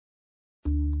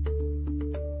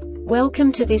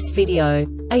Welcome to this video.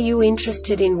 Are you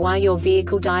interested in why your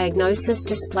vehicle diagnosis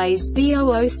displays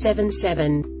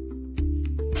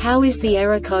B0077? How is the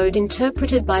error code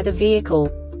interpreted by the vehicle?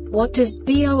 What does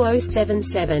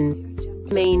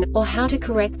B0077 mean, or how to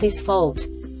correct this fault?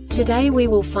 Today we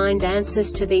will find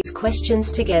answers to these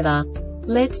questions together.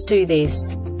 Let's do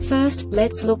this. First,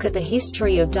 let's look at the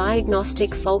history of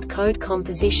diagnostic fault code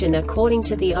composition according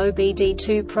to the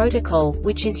OBD2 protocol,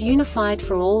 which is unified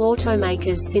for all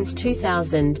automakers since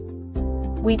 2000.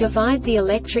 We divide the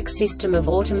electric system of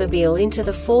automobile into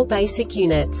the four basic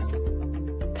units: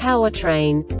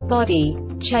 powertrain, body,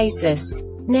 chassis,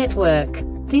 network.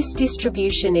 This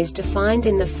distribution is defined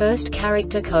in the first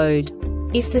character code.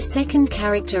 If the second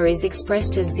character is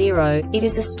expressed as 0, it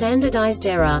is a standardized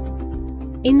error.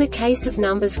 In the case of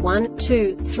numbers 1,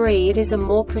 2, 3, it is a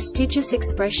more prestigious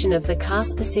expression of the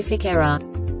car-specific error.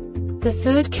 The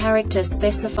third character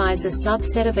specifies a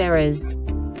subset of errors.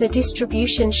 The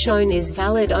distribution shown is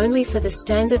valid only for the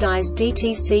standardized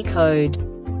DTC code.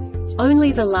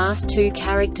 Only the last two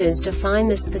characters define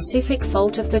the specific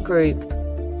fault of the group.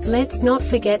 Let's not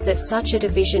forget that such a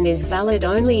division is valid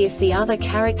only if the other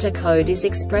character code is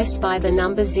expressed by the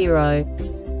number 0.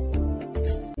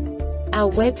 Our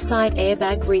website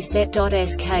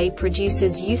airbagreset.sk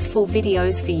produces useful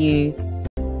videos for you.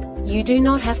 You do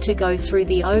not have to go through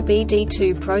the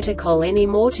OBD2 protocol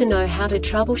anymore to know how to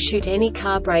troubleshoot any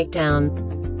car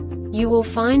breakdown. You will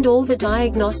find all the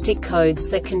diagnostic codes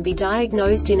that can be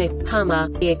diagnosed in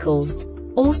vehicles.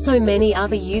 Also many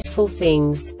other useful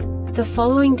things. The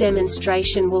following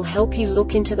demonstration will help you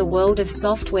look into the world of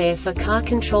software for car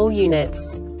control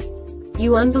units.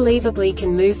 You unbelievably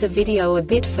can move the video a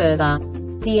bit further.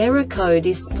 The error code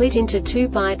is split into 2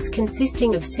 bytes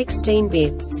consisting of 16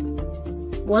 bits.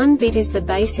 1 bit is the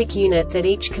basic unit that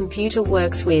each computer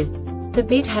works with. The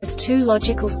bit has 2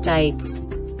 logical states: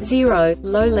 0,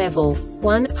 low level,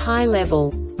 1, high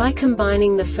level. By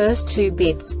combining the first 2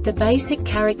 bits, the basic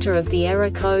character of the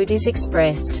error code is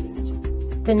expressed.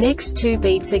 The next 2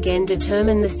 beats again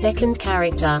determine the second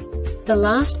character. The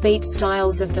last beat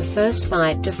styles of the first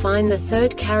byte define the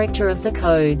third character of the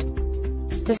code.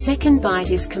 The second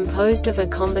byte is composed of a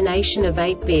combination of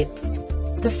 8 bits.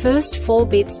 The first 4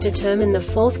 bits determine the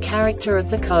fourth character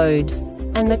of the code.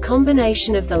 And the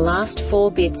combination of the last 4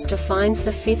 bits defines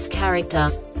the fifth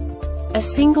character. A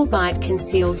single byte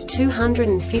conceals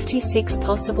 256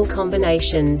 possible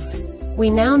combinations. We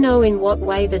now know in what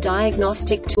way the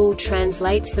diagnostic tool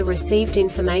translates the received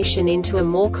information into a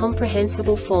more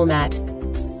comprehensible format.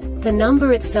 The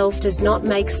number itself does not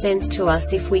make sense to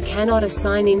us if we cannot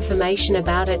assign information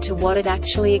about it to what it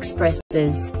actually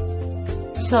expresses.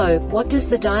 So, what does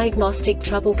the diagnostic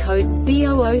trouble code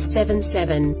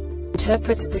B0077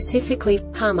 interpret specifically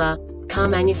for car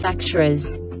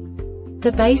manufacturers?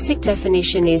 The basic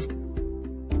definition is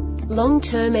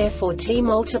long-term F4T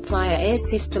multiplier air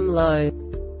system low.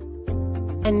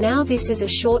 And now this is a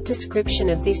short description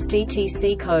of this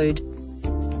DTC code.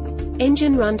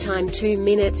 Engine runtime 2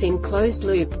 minutes in closed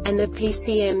loop, and the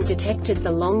PCM detected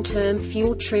the long-term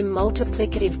fuel trim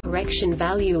multiplicative correction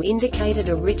value indicated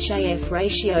a rich AF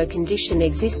ratio condition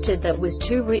existed that was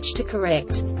too rich to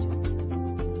correct.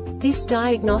 This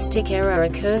diagnostic error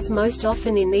occurs most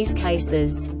often in these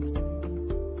cases: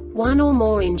 1 or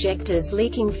more injectors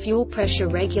leaking, fuel pressure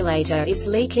regulator is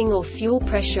leaking or fuel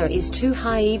pressure is too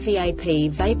high, EVAP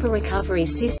vapor recovery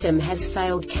system has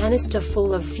failed, canister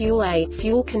full of fuel, a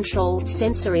fuel control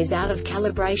sensor is out of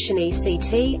calibration,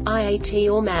 ECT, IAT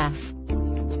or MAF.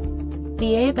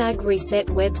 The Airbag Reset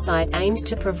website aims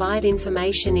to provide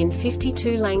information in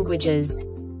 52 languages.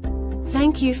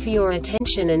 Thank you for your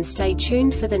attention and stay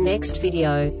tuned for the next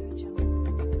video.